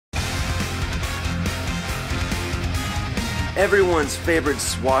Everyone's favorite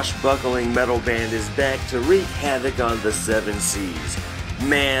swashbuckling metal band is back to wreak havoc on the seven seas.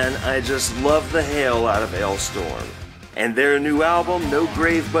 Man, I just love the hell out of Alestorm. And their new album, No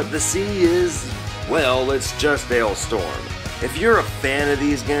Grave But the Sea, is, well, it's just Alestorm. If you're a fan of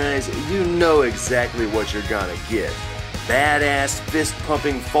these guys, you know exactly what you're gonna get. Badass,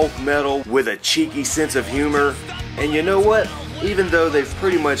 fist-pumping folk metal with a cheeky sense of humor. And you know what? Even though they've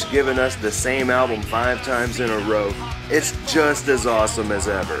pretty much given us the same album 5 times in a row, it's just as awesome as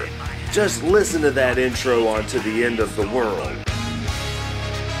ever. Just listen to that intro on To the End of the World.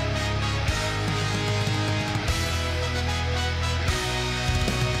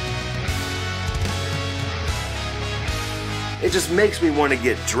 It just makes me want to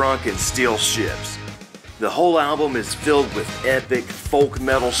get drunk and steal ships. The whole album is filled with epic folk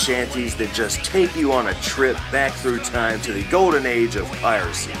metal shanties that just take you on a trip back through time to the golden age of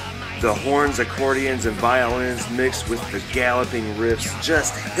piracy. The horns, accordions, and violins mixed with the galloping riffs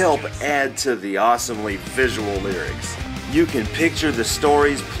just help add to the awesomely visual lyrics. You can picture the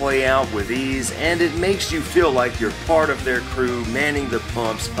stories play out with ease, and it makes you feel like you're part of their crew, manning the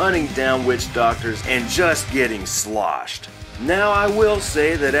pumps, hunting down witch doctors, and just getting sloshed. Now, I will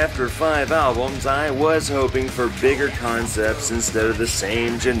say that after 5 albums, I was hoping for bigger concepts instead of the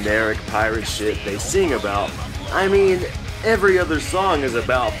same generic pirate shit they sing about. I mean, every other song is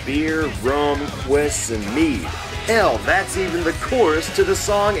about beer, rum, quests, and mead. Hell, that's even the chorus to the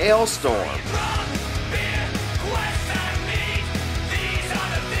song Alestorm.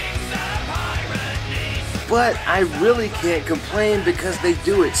 But I really can't complain because they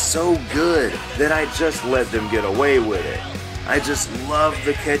do it so good that I just let them get away with it. I just love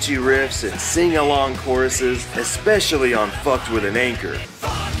the catchy riffs and sing-along choruses, especially on Fucked with an Anchor.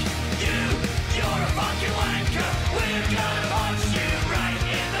 Fuck you, you're a fucking wanker. We're gonna punch you right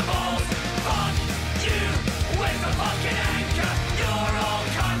in the balls. Fuck you, with a fucking anchor. You're all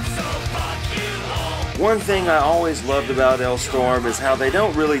cunts, so fuck you all. One thing I always loved about Alestorm is how they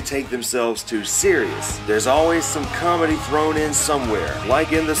don't really take themselves too serious. There's always some comedy thrown in somewhere,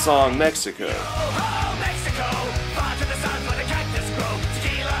 like in the song Mexico.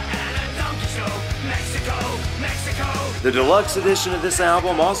 The deluxe edition of this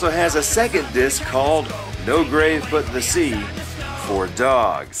album also has a second disc called No Grave But the Sea for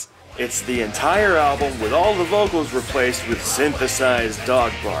Dogs. It's the entire album with all the vocals replaced with synthesized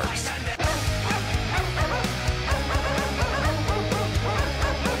dog barks.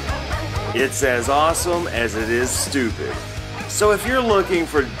 It's as awesome as it is stupid. So if you're looking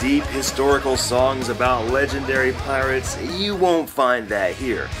for deep historical songs about legendary pirates, you won't find that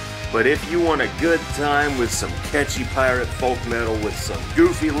here. But if you want a good time with some catchy pirate folk metal with some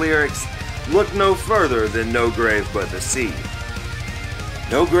goofy lyrics, look no further than No Grave But the Sea.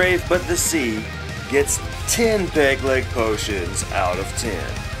 No Grave But the Sea gets 10 peg leg potions out of 10.